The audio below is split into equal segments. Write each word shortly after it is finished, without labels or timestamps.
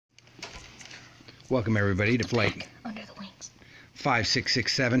Welcome everybody to flight Under the wings.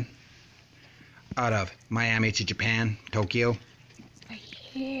 5667 out of Miami to Japan, Tokyo. Right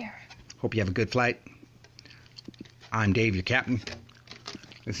here. Hope you have a good flight. I'm Dave, your captain.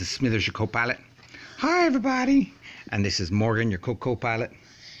 This is Smithers, your co-pilot. Hi everybody. And this is Morgan, your co-pilot.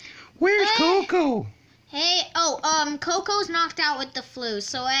 Where's Coco? Hey, Coco's knocked out with the flu,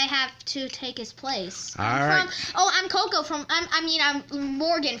 so I have to take his place. Alright. I'm Coco I'm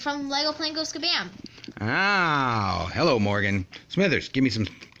Morgan from Lego Plane Goes Kabam. Oh, hello Morgan. Smithers, give me some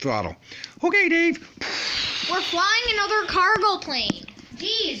throttle. Okay, Dave. We're flying another cargo plane.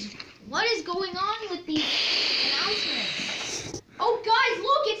 Jeez, what is going on with these announcements? Oh, guys,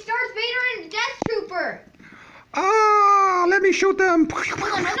 look, it's Darth Vader and the Death Trooper. Ah, let me shoot them.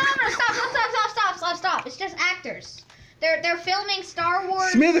 Hold on, no, stop. It's just actors. They're filming Star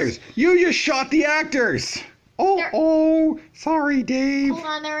Wars. Smithers, you just shot the actors. Oh, sorry, Dave. Hold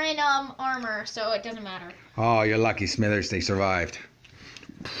on, they're in armor, so it doesn't matter. Oh, you're lucky, Smithers. They survived.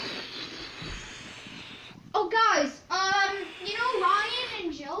 Oh, guys, you know Ryan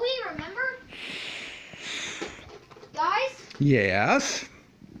and Joey, remember? Guys? Yes?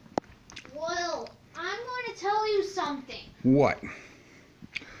 Well, I'm going to tell you something. What?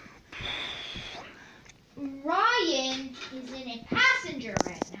 Ryan is in a passenger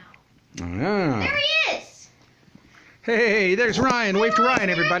right now. Ah. There he is! Hey, there's Ryan. Wave to Ryan,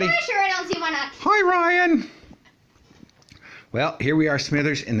 everybody. I'm sure I don't see why not. Hi, Ryan. Well, here we are,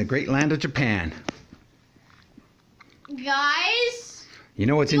 Smithers, in the great land of Japan. Guys? You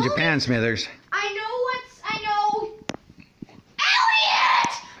know what's in Japan, Smithers? I know.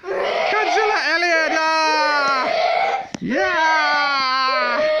 Elliott! Godzilla, Elliott! Ah!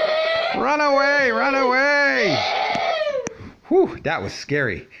 Yeah! Run away! Whew, that was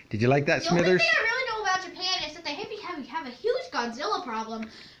scary. Did you like that, Smithers? The only thing I really know about Japan is that they have a huge Godzilla problem.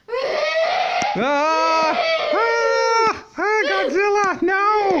 Godzilla!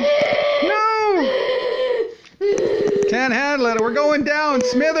 No! Can't handle it. We're going down.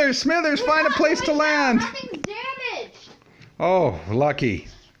 Smithers, find a place to land. Nothing's damaged. Oh, lucky.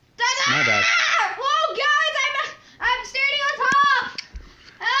 My bad. Whoa, guys, I'm standing on top.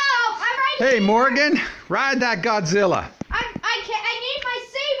 Oh, I'm right here. Hey, Morgan, ride that Godzilla. I need my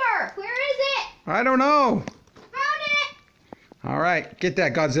saber. Where is it? I don't know. Found it. All right, get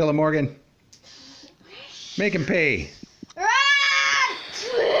that Godzilla, Morgan. Make him pay. Run!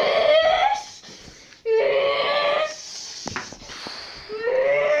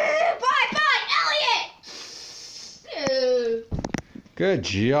 Good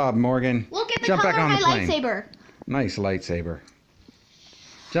job, Morgan. Look at the Jump color back on of the my plane. lightsaber. Nice lightsaber.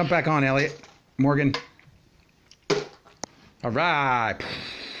 Jump back on, Elliott. Morgan. All right.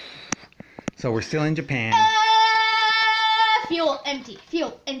 So we're still in Japan. Fuel empty.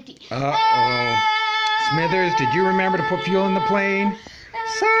 Uh-oh. Smithers, did you remember to put fuel in the plane?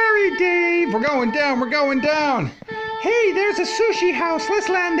 Sorry, Dave. We're going down. Hey, there's a sushi house. Let's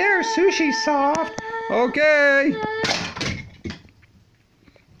land there. Sushi's soft. Okay.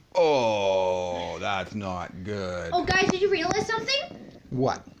 Oh, that's not good. Oh, guys, did you realize something?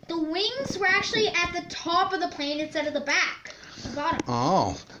 What? The wings were actually at the top of the plane instead of the back. The bottom.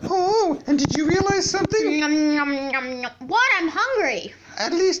 Oh, and did you realize something? What? I'm hungry.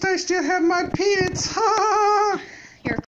 At least I still have my peanuts. Ha!